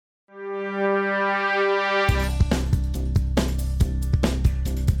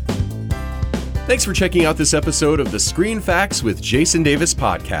Thanks for checking out this episode of the Screen Facts with Jason Davis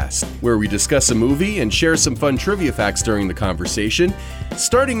podcast, where we discuss a movie and share some fun trivia facts during the conversation.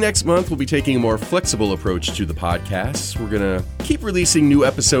 Starting next month, we'll be taking a more flexible approach to the podcast. We're going to keep releasing new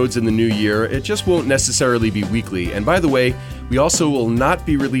episodes in the new year. It just won't necessarily be weekly. And by the way, we also will not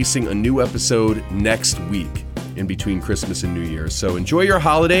be releasing a new episode next week in between Christmas and New Year. So enjoy your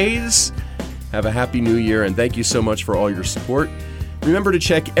holidays, have a happy New Year, and thank you so much for all your support. Remember to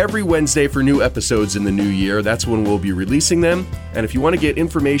check every Wednesday for new episodes in the new year. That's when we'll be releasing them. And if you want to get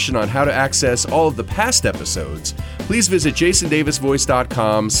information on how to access all of the past episodes, please visit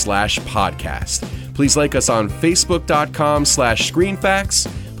jasondavisvoice.com/podcast. Please like us on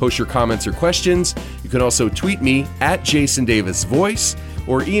facebook.com/screenfacts. Post your comments or questions. You can also tweet me at jasondavisvoice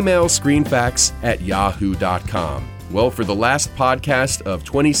or email screenfacts@yahoo.com. Well, for the last podcast of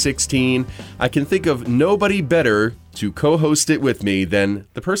 2016, I can think of nobody better to co-host it with me than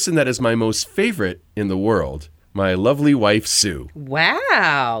the person that is my most favorite in the world, my lovely wife, Sue.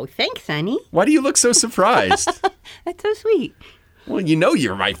 Wow. Thanks, honey. Why do you look so surprised? That's so sweet. Well, you know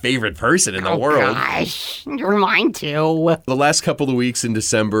you're my favorite person in the world. Gosh, you're mine too. The last couple of weeks in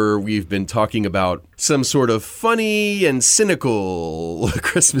December, we've been talking about some sort of funny and cynical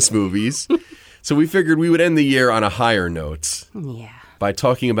Christmas movies. So we figured we would end the year on a higher note. Yeah. By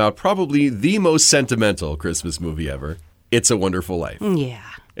talking about probably the most sentimental Christmas movie ever, It's a Wonderful Life. Yeah.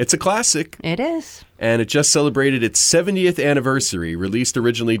 It's a classic. It is. And it just celebrated its 70th anniversary, released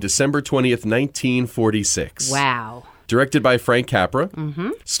originally December 20th, 1946. Wow. Directed by Frank Capra.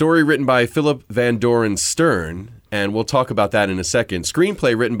 Mm-hmm. Story written by Philip Van Doren Stern. And we'll talk about that in a second.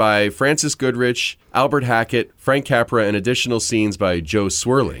 Screenplay written by Francis Goodrich, Albert Hackett, Frank Capra, and additional scenes by Joe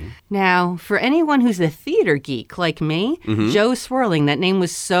Swerling. Now, for anyone who's a theater geek like me, Joe Swerling, that name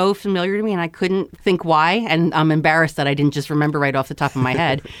was so familiar to me and I couldn't think why. And I'm embarrassed that I didn't just remember right off the top of my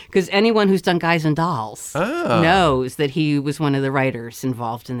head. Because anyone who's done Guys and Dolls knows that he was one of the writers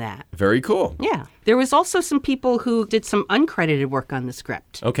involved in that. Very cool. Yeah. There was also some people who did some uncredited work on the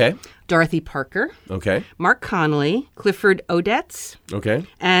script. Okay. Dorothy Parker. Okay. Mark Connolly, Clifford Odets. Okay.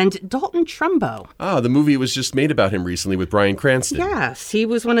 And Dalton Trumbo. Ah, the movie was just made about him recently with Bryan Cranston. Yes, he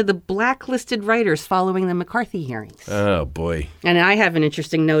was one of the blacklisted writers following the McCarthy hearings. Oh, boy. And I have an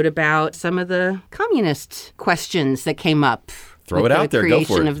interesting note about some of the communist questions that came up. Throw it out there. Go for it. The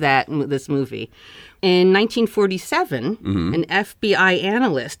creation of this movie. In 1947, an FBI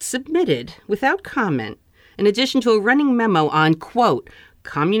analyst submitted, without comment, in addition to a running memo on, quote,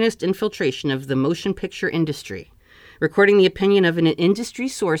 communist infiltration of the motion picture industry, recording the opinion of an industry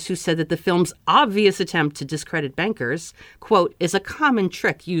source who said that the film's obvious attempt to discredit bankers, quote, is a common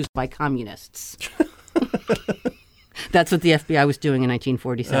trick used by communists. That's what the FBI was doing in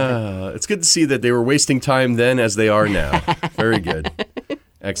 1947. It's good to see that they were wasting time then as they are now. Very good.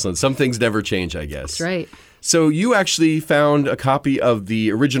 Excellent. Some things never change, I guess. That's right. So you actually found a copy of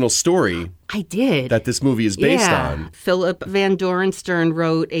the original story. I did. That this movie is based on. Philip Van Doren Stern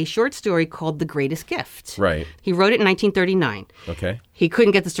wrote a short story called The Greatest Gift. Right. He wrote it in 1939. Okay. He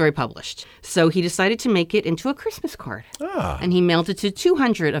couldn't get the story published. So he decided to make it into a Christmas card. And he mailed it to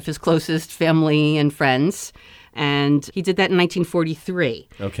 200 of his closest family and friends. And he did that in 1943.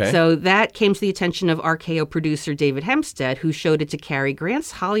 Okay. So that came to the attention of RKO producer David Hempstead, who showed it to Cary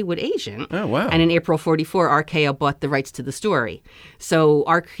Grant's Hollywood agent. Oh, wow. And in April 44, RKO bought the rights to the story. So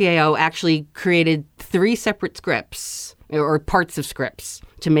RKO actually created 3 separate scripts, or parts of scripts,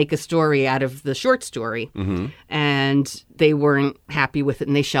 to make a story out of the short story. And they weren't happy with it,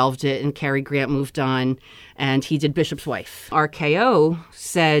 and they shelved it, and Cary Grant moved on, and he did Bishop's Wife. RKO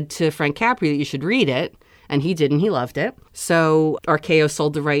said to Frank Capra that you should read it. And he did, and he loved it. So RKO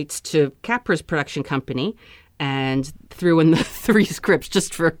sold the rights to Capra's production company and threw in the 3 scripts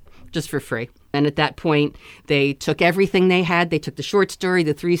just for free. And at that point, they took everything they had. They took the short story,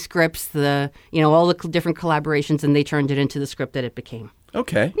 the 3 scripts, all the different collaborations, and they turned it into the script that it became.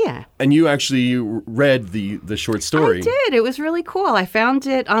 Okay. Yeah. And you actually read the short story. I did. It was really cool. I found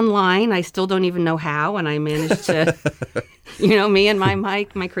it online. I still don't even know how, and I managed to... me and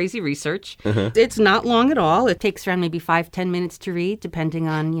my crazy research. It's not long at all. It takes around maybe 5-10 minutes to read, depending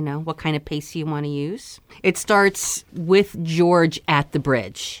on, what kind of pace you want to use. It starts with George at the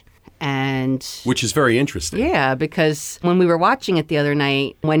bridge. Which is very interesting. Yeah, because when we were watching it the other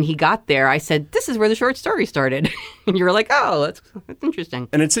night, when he got there, I said, this is where the short story started. And you were like, oh, that's interesting.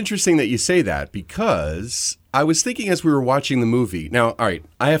 And it's interesting that you say that because I was thinking as we were watching the movie. Now, all right,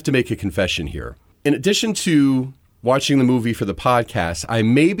 I have to make a confession here. In addition to watching the movie for the podcast, I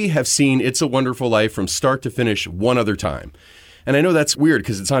maybe have seen It's a Wonderful Life from start to finish one other time. And I know that's weird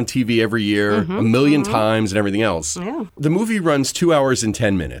because it's on TV every year, a million times and everything else. Yeah. The movie runs 2 hours and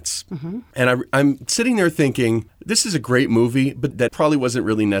 10 minutes. And I'm sitting there thinking, this is a great movie, but that probably wasn't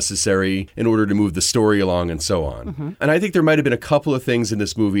really necessary in order to move the story along and so on. And I think there might have been a couple of things in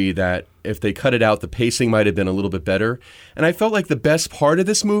this movie that if they cut it out, the pacing might have been a little bit better. And I felt like the best part of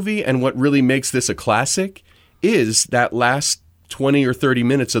this movie and what really makes this a classic is that last 20 or 30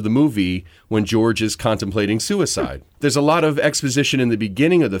 minutes of the movie when George is contemplating suicide. There's a lot of exposition in the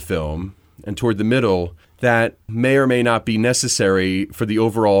beginning of the film and toward the middle that may or may not be necessary for the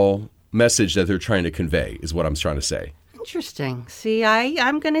overall message that they're trying to convey, is what I'm trying to say. Interesting. See,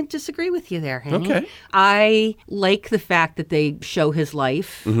 I'm going to disagree with you there, Hanny. Okay. I like the fact that they show his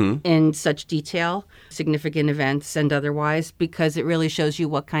life in such detail, significant events and otherwise, because it really shows you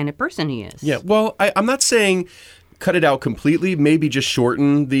what kind of person he is. Yeah, well, I'm not saying cut it out completely, maybe just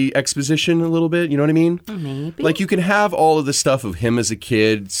shorten the exposition a little bit, you know what I mean? Maybe. Like you can have all of the stuff of him as a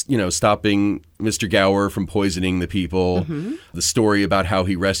kid, stopping Mr. Gower from poisoning the people, the story about how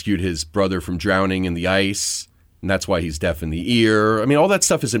he rescued his brother from drowning in the ice, and that's why he's deaf in the ear. I mean, all that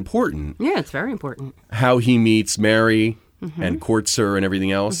stuff is important. Yeah, it's very important. How he meets Mary and courts her and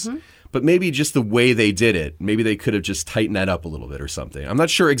everything else. But maybe just the way they did it, maybe they could have just tightened that up a little bit or something. I'm not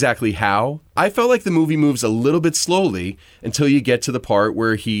sure exactly how. I felt like the movie moves a little bit slowly until you get to the part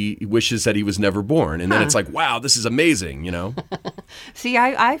where he wishes that he was never born. And then it's like, wow, this is amazing, See,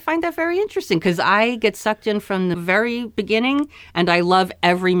 I find that very interesting because I get sucked in from the very beginning and I love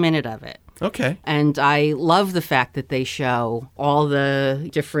every minute of it. Okay. And I love the fact that they show all the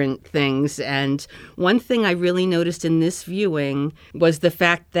different things. And one thing I really noticed in this viewing was the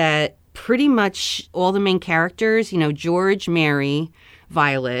fact that pretty much all the main characters, George, Mary,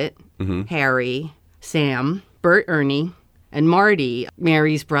 Violet, Harry, Sam, Bert, Ernie, and Marty,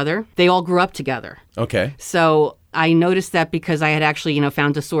 Mary's brother, they all grew up together. Okay. So I noticed that because I had actually,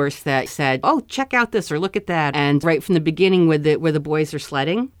 found a source that said, oh, check out this or look at that. And right from the beginning where the boys are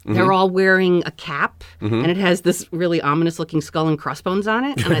sledding, they're all wearing a cap and it has this really ominous looking skull and crossbones on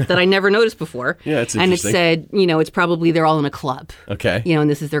it that I never noticed before. Yeah, it's interesting. And it said, it's probably they're all in a club. Okay. And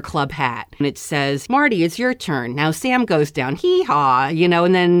this is their club hat. And it says, Marty, it's your turn. Now Sam goes down, hee-haw,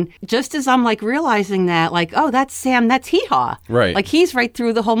 and then just as I'm realizing that, oh, that's Sam, that's hee-haw. Right. He's right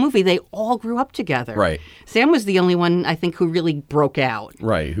through the whole movie. They all grew up together. Right. Sam was the only one, I think, who really broke out.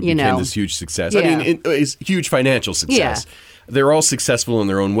 Right, who became this huge success. Yeah. I mean, it's huge financial success. Yeah. They're all successful in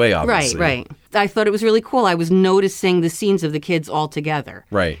their own way, obviously. Right. I thought it was really cool. I was noticing the scenes of the kids all together.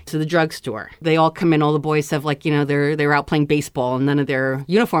 Right. To the drugstore. They all come in, all the boys have they're out playing baseball and none of their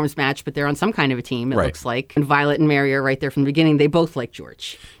uniforms match, but they're on some kind of a team, it looks like. And Violet and Mary are right there from the beginning. They both like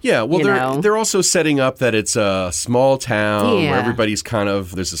George. Yeah, well, they're also setting up that it's a small town where everybody's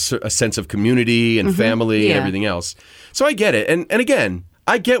there's a sense of community and family and everything else. So I get it. And again,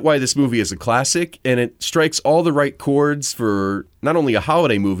 I get why this movie is a classic, and it strikes all the right chords for not only a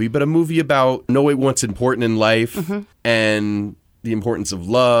holiday movie, but a movie about knowing what's important in life and the importance of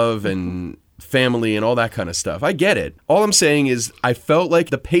love and family and all that kind of stuff. I get it. All I'm saying is I felt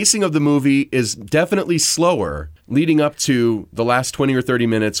like the pacing of the movie is definitely slower leading up to the last 20 or 30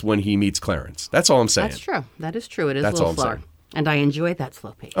 minutes when he meets Clarence. That's all I'm saying. That's true. That is true. It is That's a all little I'm slower. saying. And I enjoyed that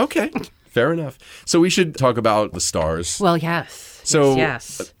slow pace. Okay. Fair enough. So we should talk about the stars. Well, yes. So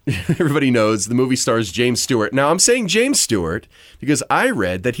yes. Everybody knows the movie stars James Stewart. Now, I'm saying James Stewart because I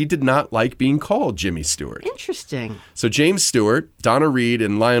read that he did not like being called Jimmy Stewart. Interesting. So James Stewart, Donna Reed,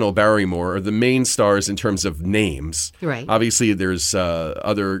 and Lionel Barrymore are the main stars in terms of names. Right. Obviously, there's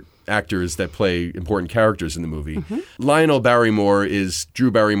other actors that play important characters in the movie. Lionel Barrymore is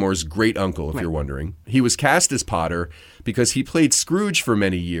Drew Barrymore's great uncle, if you're wondering. He was cast as Potter because he played Scrooge for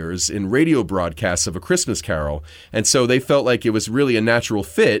many years in radio broadcasts of A Christmas Carol. And so they felt like it was really a natural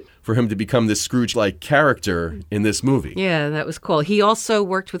fit for him to become this Scrooge-like character in this movie. Yeah, that was cool. He also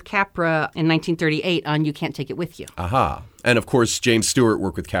worked with Capra in 1938 on You Can't Take It With You. Aha. And of course, James Stewart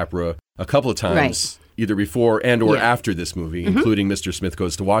worked with Capra a couple of times. Either before and or after this movie, including Mr. Smith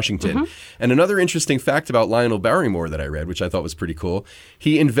Goes to Washington. And another interesting fact about Lionel Barrymore that I read, which I thought was pretty cool,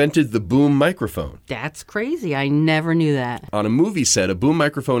 he invented the boom microphone. That's crazy. I never knew that. On a movie set, a boom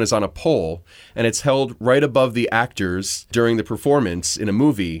microphone is on a pole, and it's held right above the actors during the performance in a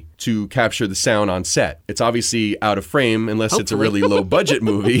movie to capture the sound on set. It's obviously out of frame unless it's a really low-budget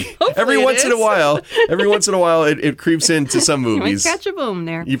movie. every once in a while, it creeps into some movies. You might catch a boom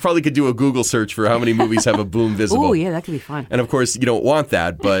there. You probably could do a Google search for how many movies have a boom visible. Oh, yeah, that could be fun. And of course, you don't want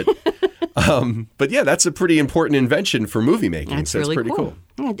that, but But yeah, that's a pretty important invention for movie making. That's so really it's pretty cool.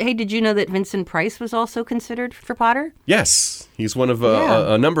 Yeah. Hey, did you know that Vincent Price was also considered for Potter? Yes, he's one of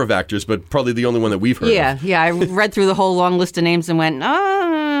a number of actors, but probably the only one that we've heard of. Yeah. I read through the whole long list of names and went,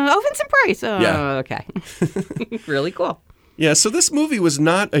 oh, Vincent Price. Oh, Yeah. okay. Really cool. Yeah, so this movie was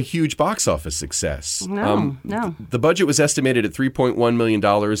not a huge box office success. No. The budget was estimated at $3.1 million,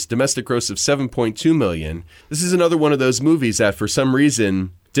 domestic gross of $7.2 million. This is another one of those movies that, for some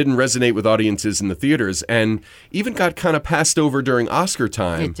reason, didn't resonate with audiences in the theaters and even got kind of passed over during Oscar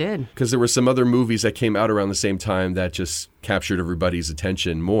time. It did. Because there were some other movies that came out around the same time that just captured everybody's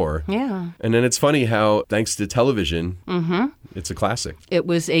attention more. Yeah. And then it's funny how, thanks to television, it's a classic. It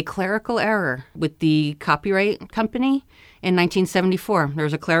was a clerical error with the copyright company. In 1974, there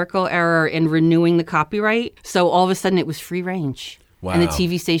was a clerical error in renewing the copyright. So all of a sudden it was free range. Wow. And the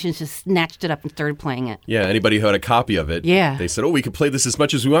TV stations just snatched it up and started playing it. Yeah, anybody who had a copy of it, Yeah. they said, oh, we can play this as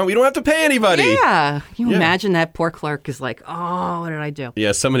much as we want. We don't have to pay anybody. Yeah. Can you Yeah. imagine that poor clerk is like, oh, what did I do?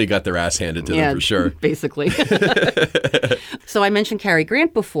 Yeah, somebody got their ass handed to them for sure. Basically. So I mentioned Cary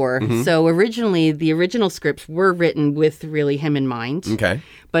Grant before. Mm-hmm. So originally, the original scripts were written with really him in mind. Okay.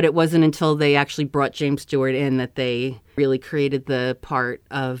 But it wasn't until they actually brought James Stewart in that they really created the part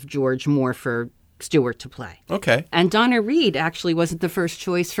of George Moore for Stewart to play. Okay. And Donna Reed actually wasn't the first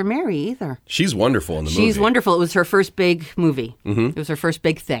choice for Mary either. She's wonderful in the movie. She's wonderful. It was her first big movie. It was her first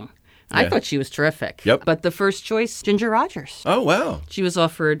big thing. I Yeah. thought she was terrific. Yep. But the first choice, Ginger Rogers. Oh, wow. She was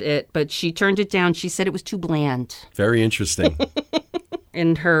offered it, but she turned it down. She said it was too bland. Very interesting.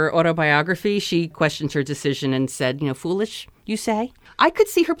 In her autobiography, she questioned her decision and said, foolish, you say? I could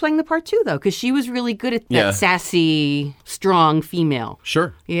see her playing the part too, though, because she was really good at that Yeah. sassy, strong female.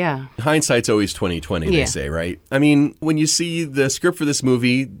 Sure. Yeah. Hindsight's always 20/20, they Yeah. say, right? I mean, when you see the script for this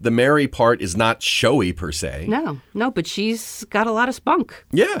movie, the Mary part is not showy per se. No, but she's got a lot of spunk.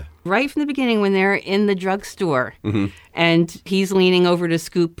 Yeah. Right from the beginning when they're in the drugstore and he's leaning over to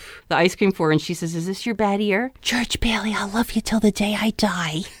scoop the ice cream for her and she says, is this your bad ear? George Bailey, I'll love you till the day I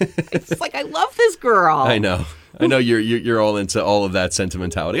die. It's like, I love this girl. I know. I know you're all into all of that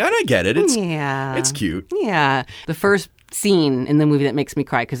sentimentality. And I get it. It's cute. Yeah. The first scene in the movie that makes me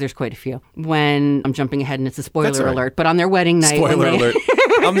cry, because there's quite a few, when I'm jumping ahead and it's a spoiler That's all right. alert, but on their wedding night. when Spoiler they- alert.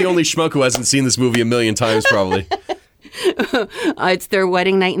 I'm the only schmuck who hasn't seen this movie a million times, probably. It's their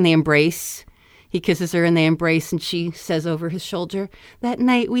wedding night and they embrace. He kisses her and they embrace, and she says over his shoulder, that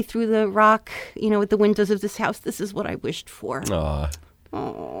night we threw the rock, at the windows of this house. This is what I wished for. Aw.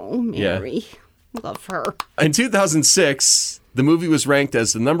 Oh, Mary. Love her. In 2006, the movie was ranked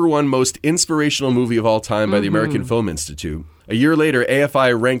as the #1 most inspirational movie of all time by the American Film Institute. A year later,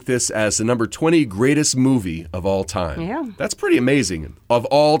 AFI ranked this as the number 20 greatest movie of all time. Yeah. That's pretty amazing. Of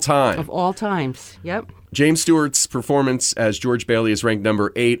all time. Of all times. Yep. James Stewart's performance as George Bailey is ranked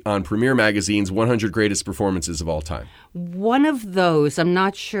number 8 on Premiere Magazine's 100 Greatest Performances of All Time. One of those, I'm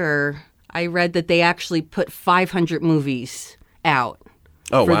not sure. I read that they actually put 500 movies out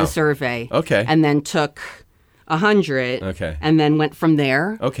Oh, for wow. the survey. Okay. And then took 100. Okay. And then went from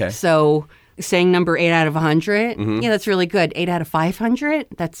there. Okay. So saying number 8 out of 100, yeah, that's really good. 8 out of 500,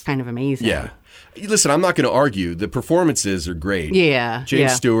 that's kind of amazing. Yeah. Listen, I'm not going to argue. The performances are great. Yeah. James yeah.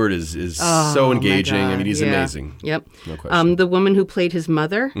 Stewart is Oh, so my engaging. I God, mean, he's yeah. amazing. Yep. No question. The woman who played his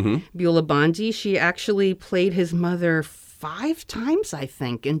mother, Beulah Bondi, she actually played his mother 5 times, I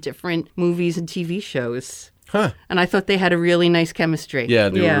think, in different movies and TV shows. Huh. And I thought they had a really nice chemistry. Yeah,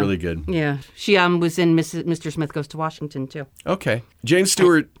 they were really good. Yeah. She was in Mr. Smith Goes to Washington, too. Okay. James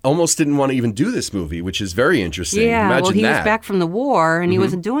Stewart almost didn't want to even do this movie, which is very interesting. Yeah, Imagine well, he that. was back from the war, and he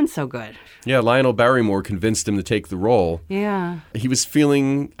wasn't doing so good. Yeah, Lionel Barrymore convinced him to take the role. Yeah. He was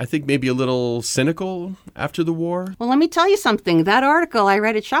feeling, I think, maybe a little cynical after the war. Well, let me tell you something. That article I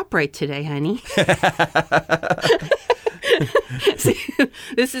read at ShopRite today, honey. See,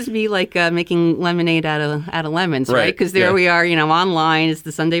 this is me like making lemonade out of lemons, right? Right, Because there yeah. we are, online. It's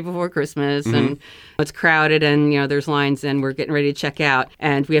the Sunday before Christmas, and it's crowded, and there's lines, and we're getting ready to check out,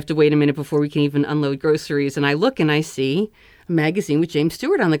 and we have to wait a minute before we can even unload groceries. And I look and I see a magazine with James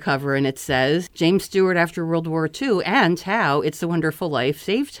Stewart on the cover, and it says James Stewart after World War II and how It's a Wonderful Life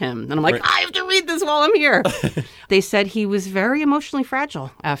saved him. And I'm like, I have to read this while I'm here. They said he was very emotionally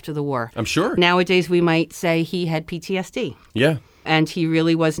fragile after the war. I'm sure. Nowadays, we might say he had PTSD. Yeah. And he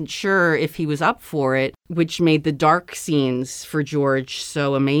really wasn't sure if he was up for it, which made the dark scenes for George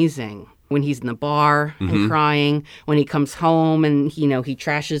so amazing. When he's in the bar and crying, when he comes home and, he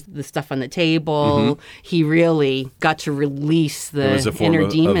trashes the stuff on the table, he really got to release It was the a form inner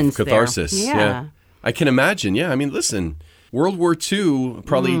of demons catharsis. there. Yeah. I can imagine. Yeah. I mean, listen, World War II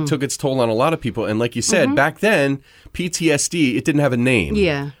probably took its toll on a lot of people. And like you said, back then, PTSD, it didn't have a name.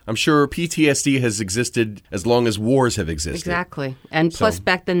 Yeah. I'm sure PTSD has existed as long as wars have existed. Exactly. And plus,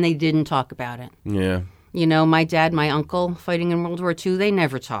 back then, they didn't talk about it. Yeah. You know, my dad, my uncle fighting in World War II, they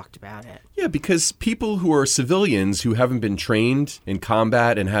never talked about it. Yeah, because people who are civilians who haven't been trained in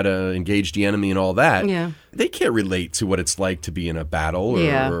combat and how to engage the enemy and all that, they can't relate to what it's like to be in a battle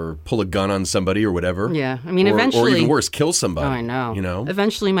or pull a gun on somebody or whatever. Yeah, I mean, or eventually, or even worse, kill somebody. Oh, I know. You know,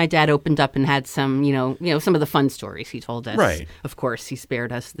 eventually, my dad opened up and had some, you know, some of the fun stories he told us. Right. Of course, he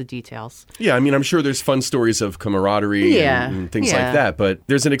spared us the details. Yeah, I mean, I'm sure there's fun stories of camaraderie and things like that. But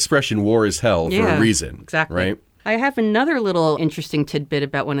there's an expression, "War is hell" for a reason. Exactly. Right. I have another little interesting tidbit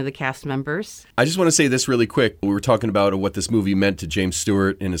about one of the cast members. I just want to say this really quick. We were talking about what this movie meant to James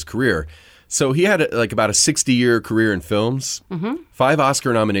Stewart in his career. So he had about a 60-year career in films, 5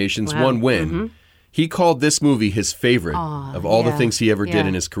 Oscar nominations, 1 win. He called this movie his favorite of all the things he ever did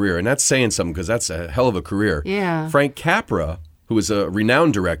in his career. And that's saying something because that's a hell of a career. Yeah. Frank Capra, who is a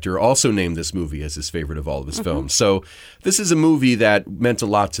renowned director, also named this movie as his favorite of all of his films. So this is a movie that meant a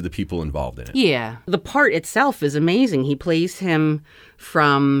lot to the people involved in it. Yeah. The part itself is amazing. He plays him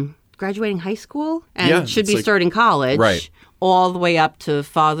from graduating high school and should be starting college, all the way up to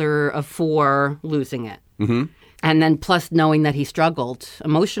father of 4 losing it. And then plus knowing that he struggled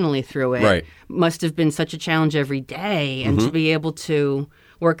emotionally through it must have been such a challenge every day. And to be able to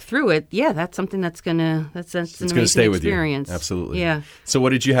work through it, that's something that's an amazing stay with experience. You. Absolutely. Yeah. So what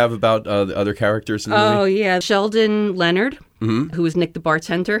did you have about the other characters in the movie? Oh, yeah. Sheldon Leonard, who was Nick the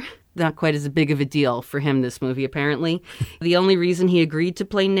bartender. Not quite as big of a deal for him, this movie, apparently. The only reason he agreed to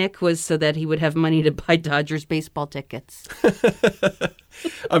play Nick was so that he would have money to buy Dodgers baseball tickets.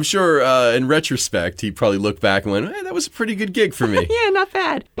 I'm sure in retrospect, he probably looked back and went, hey, that was a pretty good gig for me. Yeah, not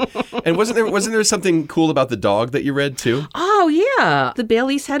bad. And wasn't there something cool about the dog that you read, too? Oh, yeah. The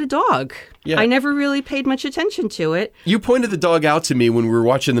Baileys had a dog. Yeah. I never really paid much attention to it. You pointed the dog out to me when we were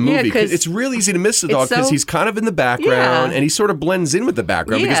watching the movie. Yeah, it's real easy to miss the dog because he's kind of in the background and he sort of blends in with the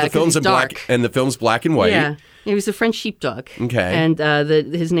background because the film's black and the film's black and white. Yeah. He was a French sheepdog. Okay. And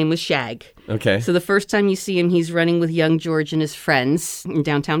his name was Shag. Okay. So the first time you see him, he's running with young George and his friends in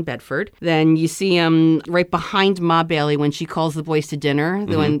downtown Bedford. Then you see him right behind Ma Bailey when she calls the boys to dinner,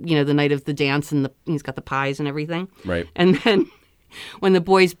 the night of the dance, and he's got the pies and everything. Right. And then when the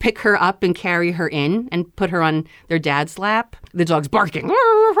boys pick her up and carry her in and put her on their dad's lap, the dog's barking.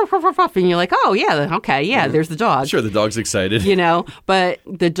 And you're like, oh, yeah, okay, yeah, there's the dog. Sure, the dog's excited. But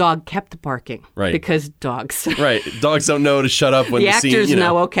the dog kept barking. Right. Because dogs. Right. Dogs don't know to shut up when the scene, The actors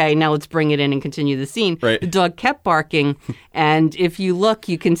know, okay, now let's bring it in and continue the scene. Right. The dog kept barking, and if you look,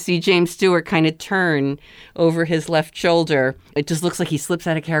 you can see James Stewart kind of turn over his left shoulder. It just looks like he slips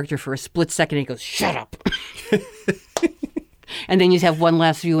out of character for a split second, and he goes, shut up. And then you have one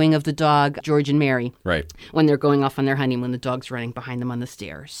last viewing of the dog, George and Mary. Right. When they're going off on their honeymoon, the dog's running behind them on the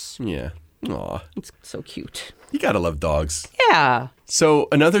stairs. Yeah. Aw. It's so cute. You gotta love dogs. Yeah. So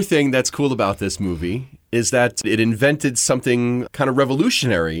another thing that's cool about this movie is that it invented something kind of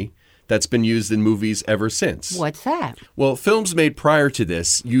revolutionary that's been used in movies ever since. What's that? Well, films made prior to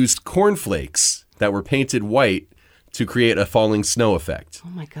this used cornflakes that were painted white to create a falling snow effect. Oh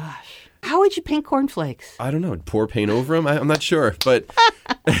my gosh. How would you paint cornflakes? I don't know. Pour paint over them? I'm not sure. But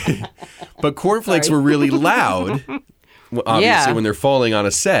but cornflakes were really loud, obviously, when they're falling on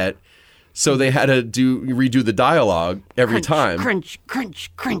a set. So they had to redo the dialogue every time. Crunch, crunch,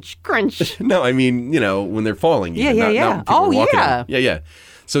 crunch, crunch. No, I mean, when they're falling. Yeah. Yeah.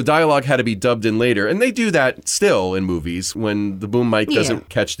 So dialogue had to be dubbed in later. And they do that still in movies when the boom mic doesn't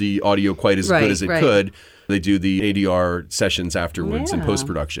catch the audio quite as good as it could. They do the ADR sessions afterwards in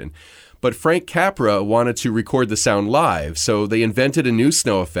post-production. But Frank Capra wanted to record the sound live, so they invented a new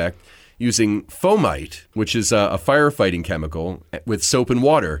snow effect using foamite, which is a firefighting chemical, with soap and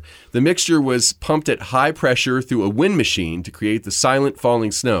water. The mixture was pumped at high pressure through a wind machine to create the silent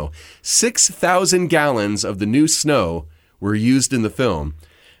falling snow. 6,000 gallons of the new snow were used in the film.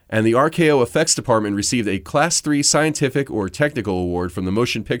 And the RKO Effects Department received a Class 3 Scientific or Technical Award from the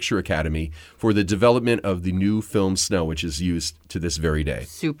Motion Picture Academy for the development of the new film Snow, which is used to this very day.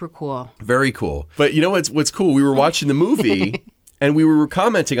 Super cool. Very cool. But you know what's cool? We were watching the movie and we were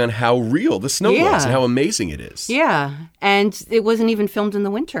commenting on how real the snow was and how amazing it is. Yeah. And it wasn't even filmed in the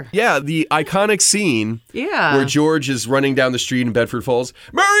winter. Yeah, the iconic scene where George is running down the street in Bedford Falls.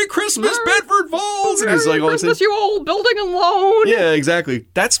 Merry Christmas, Bedford Falls! And he's like, Merry Christmas, you old building alone! Yeah, exactly.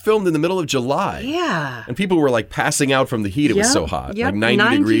 That's filmed in the middle of July. Yeah. And people were like passing out from the heat. It was so hot. Like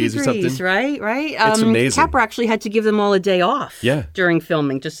 90 degrees or something. Right? It's amazing. Capra actually had to give them all a day off during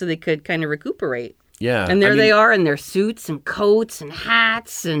filming just so they could kind of recuperate. Yeah. And there they are in their suits and coats and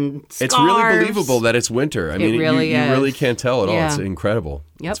hats and scarves. It's really believable that it's winter. I mean, really you is. really can't tell at all. Yeah. It's incredible.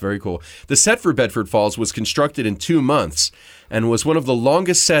 Yep. It's very cool. The set for Bedford Falls was constructed in 2 months and was one of the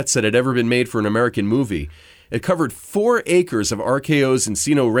longest sets that had ever been made for an American movie. It covered 4 acres of RKO's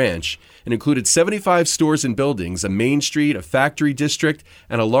Encino Ranch and included 75 stores and buildings, a main street, a factory district,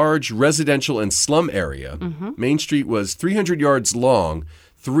 and a large residential and slum area. Main Street was 300 yards long,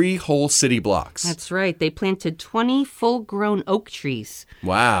 3 whole city blocks. That's right. They planted 20 full-grown oak trees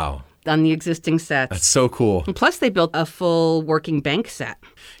Wow. on the existing sets. That's so cool. And plus, they built a full working bank set.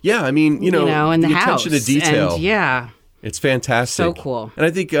 Yeah, I mean, and the house. attention to detail. And, yeah. It's fantastic. So cool. And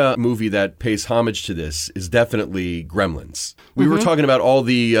I think a movie that pays homage to this is definitely Gremlins. We were talking about all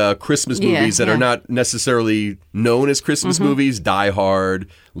the Christmas movies that are not necessarily known as Christmas movies. Die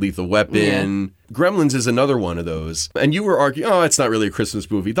Hard, Lethal Weapon. Gremlins is another one of those. And you were arguing, it's not really a Christmas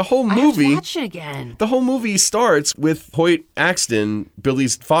movie. The whole I have movie... to watch it again. The whole movie starts with Hoyt Axton,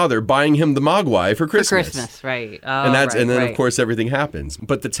 Billy's father, buying him the Mogwai for Christmas. For Christmas, right. And then, of course, everything happens.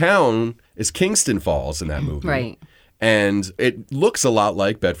 But the town is Kingston Falls in that movie. Right. And it looks a lot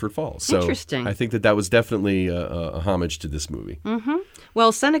like Bedford Falls. So Interesting. I think that was definitely a homage to this movie.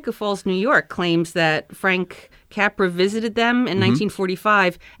 Well, Seneca Falls, New York claims that Frank Capra visited them in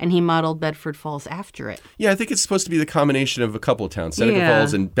 1945, and he modeled Bedford Falls after it. Yeah, I think it's supposed to be the combination of a couple of towns, Seneca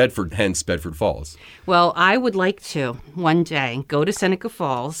Falls and Bedford, hence Bedford Falls. Well, I would like to one day go to Seneca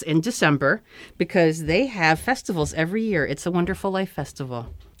Falls in December because they have festivals every year. It's a Wonderful Life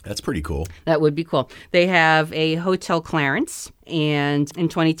Festival. That's pretty cool. That would be cool. They have a Hotel Clarence, and in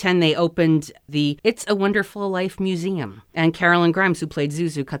 2010 they opened the It's a Wonderful Life Museum. And Carolyn Grimes, who played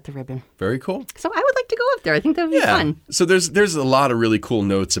Zuzu, cut the ribbon. Very cool. So I would like to go up there. I think that would be fun. So there's a lot of really cool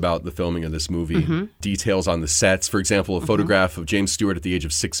notes about the filming of this movie. Details on the sets. For example, a photograph of James Stewart at the age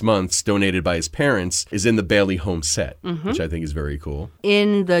of 6 months, donated by his parents, is in the Bailey home set, which I think is very cool.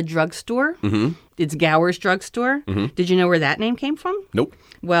 In the drugstore, it's Gower's Drugstore. Did you know where that name came from? Nope.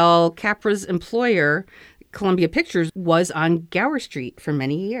 Well, Capra's employer, Columbia Pictures, was on Gower Street for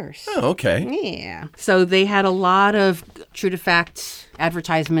many years. Oh, okay. Yeah. So they had a lot of true to fact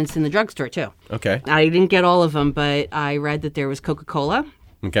advertisements in the drugstore, too. Okay. I didn't get all of them, but I read that there was Coca-Cola,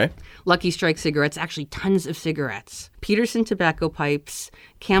 Okay. Lucky Strike cigarettes, actually tons of cigarettes, Peterson tobacco pipes,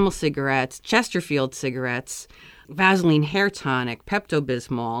 Camel cigarettes, Chesterfield cigarettes, Vaseline hair tonic,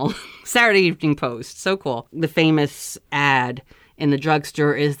 Pepto-Bismol, Saturday Evening Post. So cool. The famous ad in the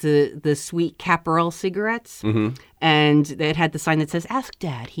drugstore is the sweet Caparel cigarettes. And it had the sign that says, "Ask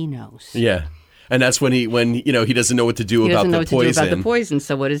Dad, he knows." Yeah. And that's when he doesn't know what to do He about doesn't know the what to poison. do about the poison.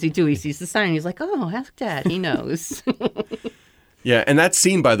 So what does he do? He sees the sign. He's like, "Oh, ask Dad, he knows." Yeah, and that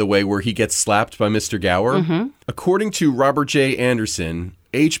scene, by the way, where he gets slapped by Mr. Gower, according to Robert J. Anderson,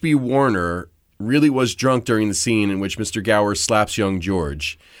 H.B. Warner really was drunk during the scene in which Mr. Gower slaps young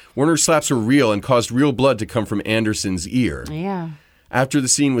George. Warner's slaps were real and caused real blood to come from Anderson's ear. Yeah. After the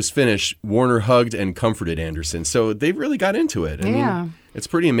scene was finished, Warner hugged and comforted Anderson. So they really got into it. I mean, it's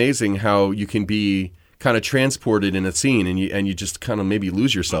pretty amazing how you can be kind of transported in a scene and you just kind of maybe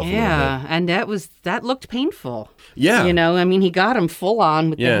lose yourself a little bit. Yeah, and that looked painful. Yeah. I mean, he got him full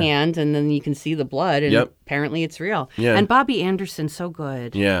on with the hand, and then you can see the blood, and apparently it's real. Yeah. And Bobby Anderson, so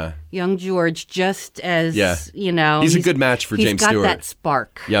good. Yeah. Young George, just as, He's a good match for James Stewart. He's got that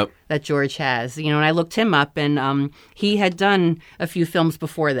spark that George has. And I looked him up, and he had done a few films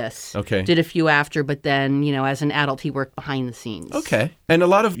before this. Okay. Did a few after, but then, as an adult, he worked behind the scenes. Okay. And a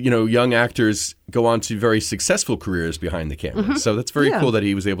lot of, young actors go on to very successful careers behind the camera. So that's very cool that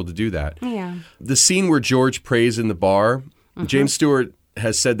he was able to do that. Yeah. The scene where George prays in the bar, James Stewart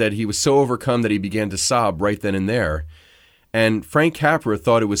has said that he was so overcome that he began to sob right then and there. And Frank Capra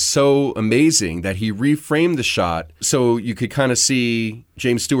thought it was so amazing that he reframed the shot so you could kind of see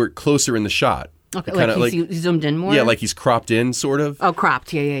James Stewart closer in the shot. Okay, like he's zoomed in more? Yeah, like he's cropped in, sort of. Oh,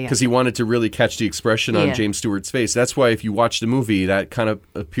 cropped, yeah. Because he wanted to really catch the expression on James Stewart's face. That's why if you watch the movie, that kind of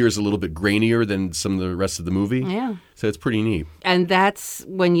appears a little bit grainier than some of the rest of the movie. Yeah. So it's pretty neat. And that's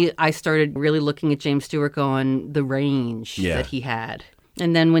when I started really looking at James Stewart going, the range that he had.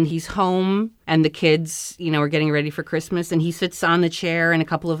 And then when he's home and the kids, are getting ready for Christmas and he sits on the chair and a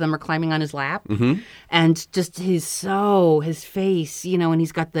couple of them are climbing on his lap. And just his face, and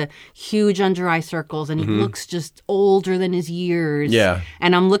he's got the huge under eye circles and he looks just older than his years. Yeah.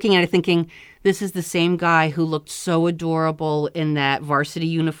 And I'm looking at it thinking, this is the same guy who looked so adorable in that varsity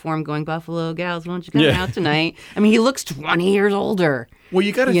uniform going, "Buffalo Gals, won't you come out tonight?" I mean, he looks 20 years older. Well,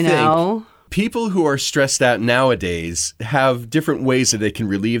 you got to think. People who are stressed out nowadays have different ways that they can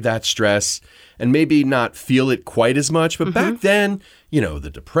relieve that stress and maybe not feel it quite as much. But back then, the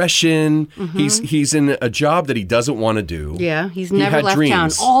depression. He's in a job that he doesn't want to do. Yeah, he's He never had left dreams.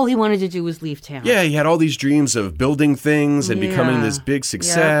 town. All he wanted to do was leave town. Yeah, he had all these dreams of building things and becoming Yeah. this big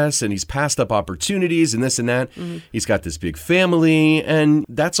success, and he's passed up opportunities and this and that. He's got this big family, and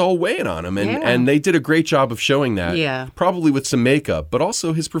that's all weighing on him. And, Yeah. and they did a great job of showing that, Yeah. probably with some makeup, but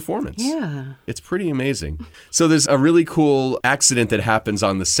also his performance. Yeah. It's pretty amazing. So there's a really cool accident that happens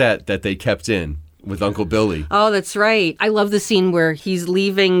on the set that they kept in with Uncle Billy. Oh, that's right. I love the scene where he's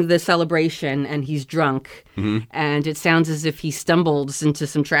leaving the celebration and he's drunk. And it sounds as if he stumbles into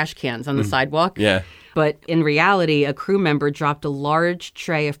some trash cans on the sidewalk. Yeah. But in reality, a crew member dropped a large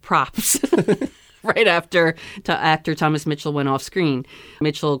tray of props right after actor Thomas Mitchell went off screen.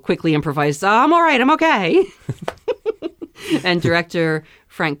 Mitchell quickly improvised, I'm all right, I'm okay. And director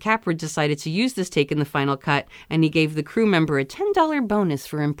Frank Capra decided to use this take in the final cut, and he gave the crew member a $10 bonus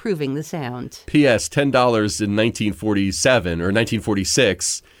for improving the sound. P.S. $10 in 1947 or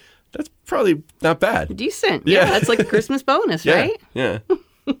 1946. That's probably not bad. Decent. Yeah. Yeah, that's like a Christmas bonus, right? Yeah.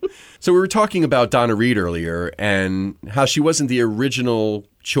 So we were talking about Donna Reed earlier and how she wasn't the original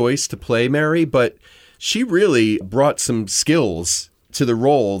choice to play Mary, but she really brought some skills to the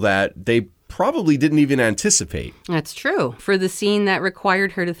role that they probably didn't even anticipate. That's true. For the scene that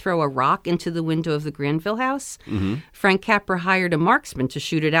required her to throw a rock into the window of the Granville house, Frank Capra hired a marksman to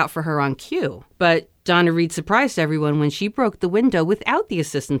shoot it out for her on cue. But Donna Reed surprised everyone when she broke the window without the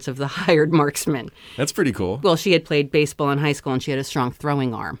assistance of the hired marksman. That's pretty cool. Well, she had played baseball in high school and she had a strong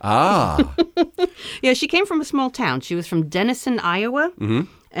throwing arm. Ah, Yeah, she came from a small town. She was from Denison, Iowa.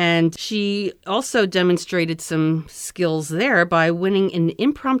 And she also demonstrated some skills there by winning an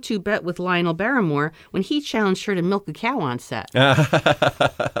impromptu bet with Lionel Barrymore when he challenged her to milk a cow on set.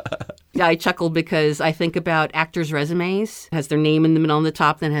 I chuckled because I think about actors' resumes. It has their name in the middle and the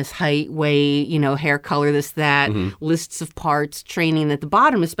top, then has height, weight, hair color, this, that, lists of parts, training. And at the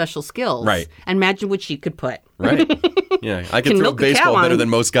bottom is special skills. Right. And imagine what she could put. right. Yeah, I can Can throw milk a cow baseball better on- than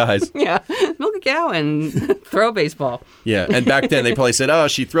most guys. Yeah, milk a cow and throw a baseball. Yeah, and back then they probably said, oh,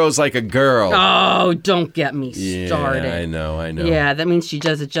 she throws like a girl. Oh, don't get me yeah, started. I know. Yeah, that means she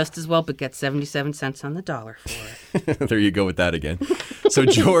does it just as well, but gets 77 cents on the dollar for it. There you go with that again. So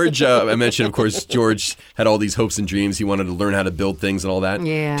George, I mentioned, of course, George had all these hopes and dreams. He wanted to learn how to build things and all that.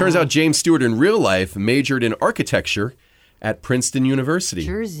 Yeah. Turns out James Stewart in real life majored in architecture at Princeton University.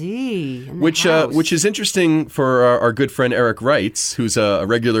 Jersey. in the Which house. which is interesting for our good friend Eric Reitz, who's a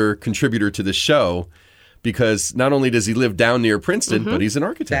regular contributor to the show, because not only does he live down near Princeton, but he's an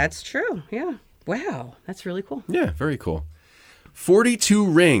architect. That's true. Yeah. Wow. That's really cool. Yeah, very cool. 42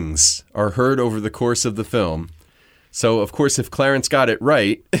 rings are heard over the course of the film. So, of course, if Clarence got it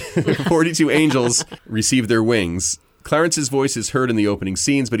right, 42 angels receive their wings. Clarence's voice is heard in the opening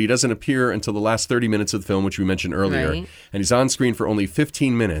scenes, but he doesn't appear until the last 30 minutes of the film, which we mentioned earlier. Right. And he's on screen for only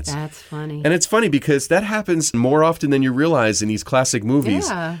 15 minutes. That's funny. And it's funny because that happens more often than you realize in these classic movies.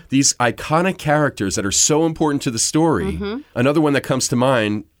 Yeah. These iconic characters that are so important to the story. Another one that comes to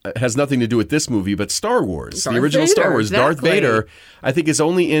mind has nothing to do with this movie, but Star Wars. The Darth original Star Vader, Wars. Darth exactly. Vader, I think, is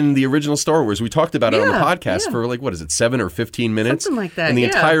only in the original Star Wars. We talked about it on the Yeah, podcast yeah. for, like, what is it, 7 or 15 minutes? Something like that, In the yeah.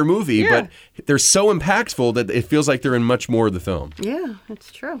 entire movie. Yeah. But they're so impactful that it feels like they're in much more of the film. Yeah,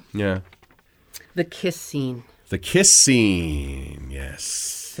 that's true. Yeah. The kiss scene. The kiss scene.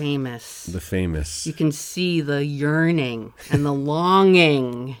 Yes. Famous. The famous. You can see the yearning and the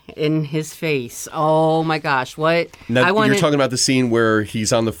longing in his face. Oh my gosh, what Now, I want you're talking about the scene where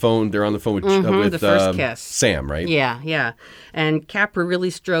he's on the phone. They're on the phone with, with the first kiss. Sam, right? Yeah, yeah. And Capra really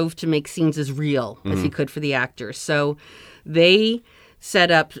strove to make scenes as real as he could for the actors. So they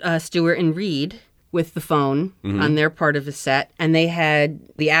set up Stewart and Reed with the phone on their part of the set, and they had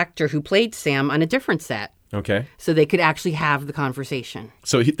the actor who played Sam on a different set. Okay. So they could actually have the conversation.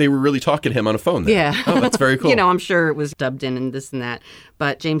 So they were really talking to him on a phone then? Yeah. Oh, that's very cool. I'm sure it was dubbed in and this and that.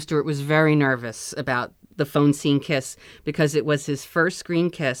 But James Stewart was very nervous about the phone scene kiss because it was his first screen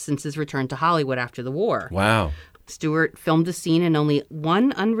kiss since his return to Hollywood after the war. Wow. Stewart filmed the scene in only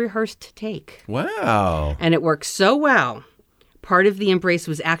one unrehearsed take. Wow. And it worked so well. Part of the embrace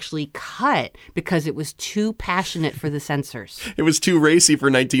was actually cut because it was too passionate for the censors. It was too racy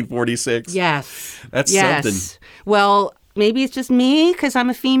for 1946. Yes. That's yes. something. Well, maybe it's just me because I'm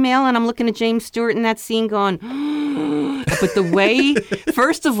a female and I'm looking at James Stewart in that scene going, but the way,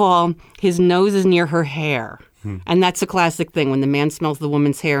 first of all, his nose is near her hair. And that's a classic thing when the man smells the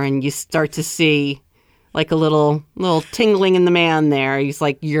woman's hair and you start to see like a little tingling in the man there. He's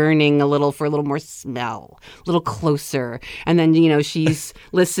like yearning a little for a little more smell, a little closer. And then, she's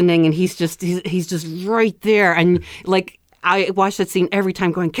listening and he's just right there. And like, I watch that scene every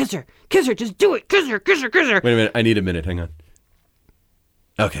time going, kiss her, just do it, kiss her. Wait a minute. I need a minute. Hang on.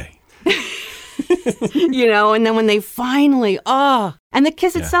 Okay. And then when they finally, and the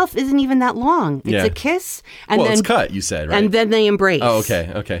kiss itself isn't even that long. It's a kiss. And then it's cut, you said, right? And then they embrace. Oh,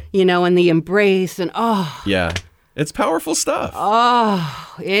 okay. And the embrace and Yeah. It's powerful stuff.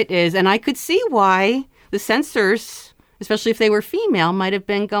 Oh, it is. And I could see why the censors, especially if they were female, might have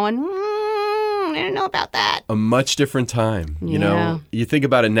been going, I don't know about that. A much different time. You think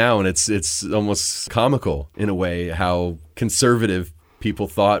about it now and it's almost comical in a way how conservative people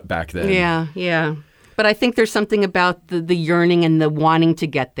thought back then. Yeah. But I think there's something about the yearning and the wanting to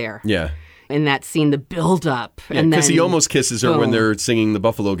get there. Yeah. In that scene, the build up. Yeah, because he almost kisses her when they're singing the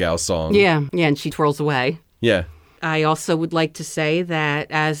Buffalo Gals song. Yeah, and she twirls away. Yeah. I also would like to say that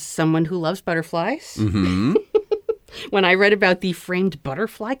as someone who loves butterflies, when I read about the framed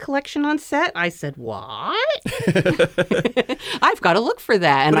butterfly collection on set, I said, what? I've got to look for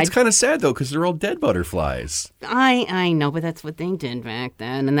that. And it's kind of sad, though, because they're all dead butterflies. I know, but that's what they did back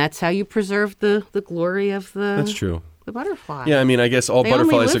then. And that's how you preserve the glory of the... That's true. The butterfly. Yeah, I mean, I guess all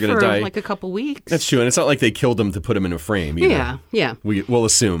butterflies are going to die. Like a couple weeks. That's true, and it's not like they killed them to put them in a frame either. Yeah. We'll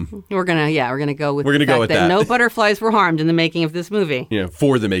assume. We're gonna go with that. No butterflies were harmed in the making of this movie. Yeah,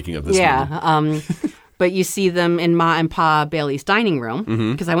 for the making of this movie. But you see them in Ma and Pa Bailey's dining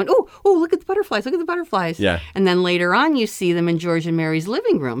room because I went, oh, look at the butterflies. Yeah. And then later on, you see them in George and Mary's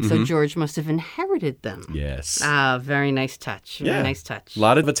living room. So George must have inherited them. Yes. Very nice touch. Very nice touch. A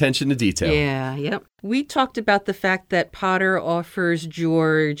lot of attention to detail. Yeah, yep. We talked about the fact that Potter offers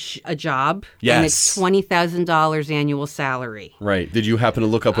George a job. Yes. And it's $20,000 annual salary. Right. Did you happen to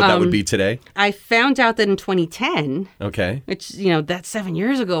look up what that would be today? I found out that in 2010, okay, which, that's 7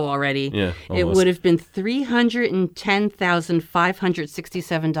 years ago already, yeah, it would have been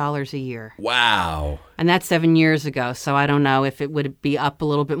 $310,567 a year. Wow. And that's 7 years ago. So I don't know if it would be up a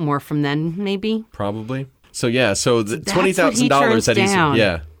little bit more from then, maybe. Probably. So, the $20,000 that he's... down.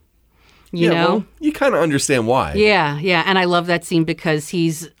 Yeah. You know? Well, you kind of understand why. Yeah. And I love that scene because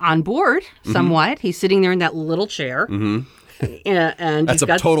he's on board somewhat. He's sitting there in that little chair. And that's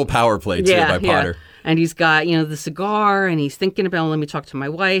a total power play, too, by Potter. And he's got, the cigar, and he's thinking about, let me talk to my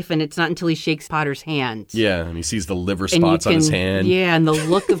wife. And it's not until he shakes Potter's hand. Yeah, and he sees the liver spots on his hand. Yeah, and the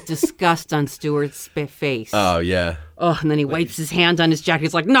look of disgust on Stewart's face. Oh, yeah. Oh, and then he wipes his hand on his jacket.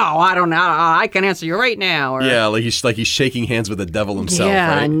 He's like, no, I don't know. I can answer you right now. Or, yeah, like he's shaking hands with the devil himself,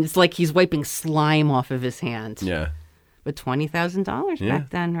 right? And it's like he's wiping slime off of his hand. Yeah. But $20,000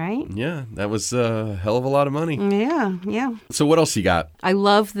 back then, right? Yeah, that was a hell of a lot of money. Yeah. So what else you got? I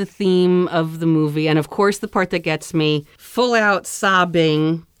love the theme of the movie. And of course, the part that gets me full out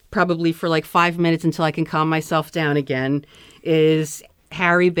sobbing, probably for like 5 minutes until I can calm myself down again, is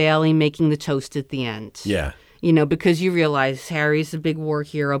Harry Bailey making the toast at the end. Yeah. Because you realize Harry's a big war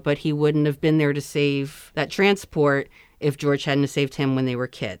hero, but he wouldn't have been there to save that transport if George hadn't saved him when they were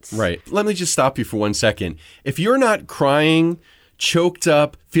kids. Right. Let me just stop you for 1 second. If you're not crying, choked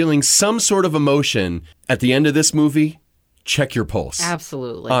up, feeling some sort of emotion at the end of this movie, check your pulse.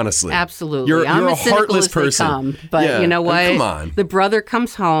 Absolutely. Honestly. Absolutely. You're I'm a heartless person. Come, but you know what? Come on. The brother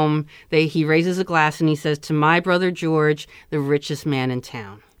comes home. He raises a glass and he says, to my brother George, the richest man in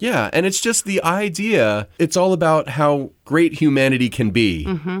town. Yeah, and it's just the idea. It's all about how great humanity can be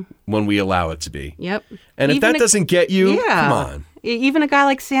when we allow it to be. Yep. And if that doesn't get you, come on. Even a guy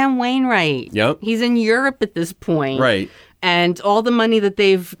like Sam Wainwright. Yep. He's in Europe at this point. Right. And all the money that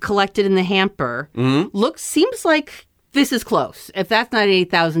they've collected in the hamper seems like this is close. If that's not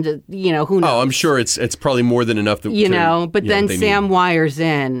 8,000, who knows? Oh, I'm sure it's probably more than enough. But then Sam wires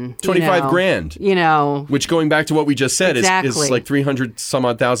in. $25,000. Which, going back to what we just said, is like $300 some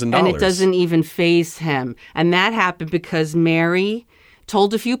odd thousand. And it doesn't even faze him. And that happened because Mary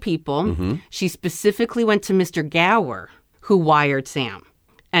told a few people. She specifically went to Mr. Gower, who wired Sam.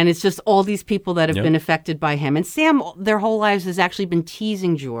 And it's just all these people that have been affected by him. And Sam, their whole lives, has actually been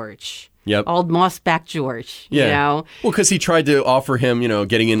teasing George. Yep. Old mossback George. Yeah. Well, because he tried to offer him,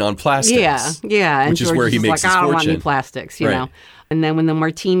 getting in on plastics. Yeah. And which George is where he makes his fortune. I don't want any plastics, you know. And then when the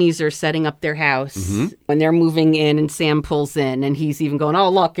Martinis are setting up their house, when they're moving in and Sam pulls in and he's even going, oh,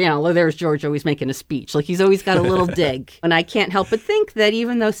 look, there's George always making a speech. Like he's always got a little dig. And I can't help but think that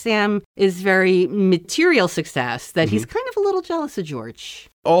even though Sam is very material success, that he's kind of a little jealous of George.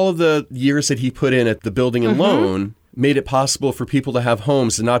 All of the years that he put in at the building and loan made it possible for people to have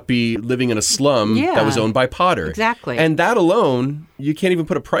homes and not be living in a slum that was owned by Potter. Exactly. And that alone, you can't even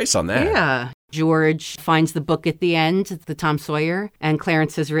put a price on that. Yeah. George finds the book at the end, the Tom Sawyer, and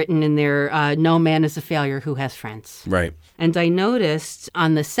Clarence has written in there, no man is a failure who has friends. Right. And I noticed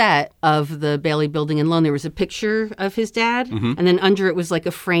on the set of the Bailey Building and Loan, there was a picture of his dad, and then under it was like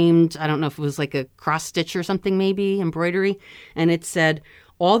a framed, I don't know if it was like a cross stitch or something maybe, embroidery, and it said,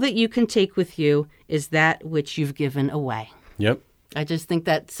 All that you can take with you is that which you've given away. Yep. I just think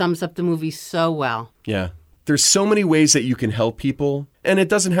that sums up the movie so well. Yeah. There's so many ways that you can help people, and it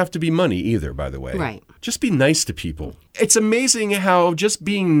doesn't have to be money either, by the way. Right. Just be nice to people. It's amazing how just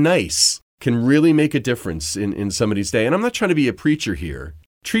being nice can really make a difference in somebody's day. And I'm not trying to be a preacher here.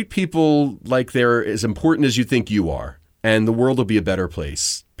 Treat people like they're as important as you think you are, and the world will be a better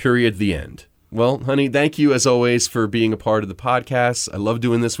place. Period. The end. Well, honey, thank you as always for being a part of the podcast. I love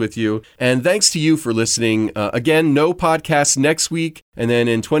doing this with you. And thanks to you for listening. Again, no podcast next week. And then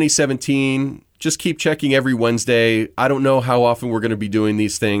in 2017, just keep checking every Wednesday. I don't know how often we're going to be doing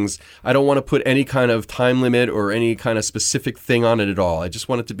these things. I don't want to put any kind of time limit or any kind of specific thing on it at all. I just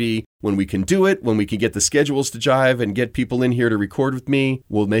want it to be when we can do it, when we can get the schedules to jive and get people in here to record with me,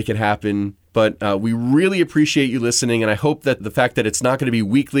 we'll make it happen. But we really appreciate you listening, and I hope that the fact that it's not going to be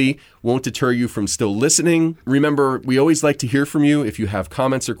weekly won't deter you from still listening. Remember, we always like to hear from you. If you have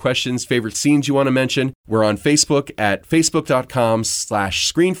comments or questions, favorite scenes you want to mention, we're on Facebook at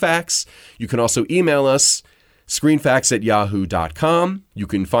facebook.com/screenfacts. You can also email us, screenfacts@yahoo.com. You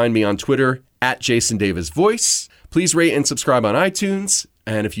can find me on Twitter at Jason Davis Voice. Please rate and subscribe on iTunes.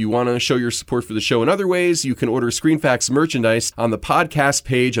 And if you want to show your support for the show in other ways, you can order ScreenFacts merchandise on the podcast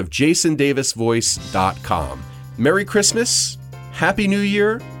page of jasondavisvoice.com. Merry Christmas. Happy New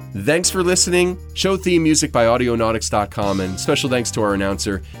Year. Thanks for listening. Show theme music by Audionautics.com, and special thanks to our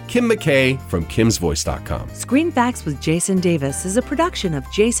announcer, Kim McKay from kimsvoice.com. Screen Facts with Jason Davis is a production of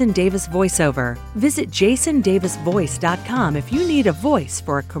Jason Davis VoiceOver. Visit jasondavisvoice.com if you need a voice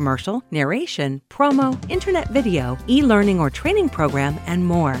for a commercial, narration, promo, internet video, e-learning or training program, and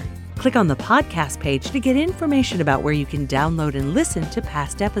more. Click on the podcast page to get information about where you can download and listen to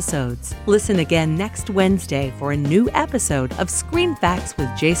past episodes. Listen again next Wednesday for a new episode of Screen Facts with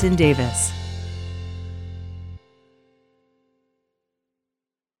Jason Davis.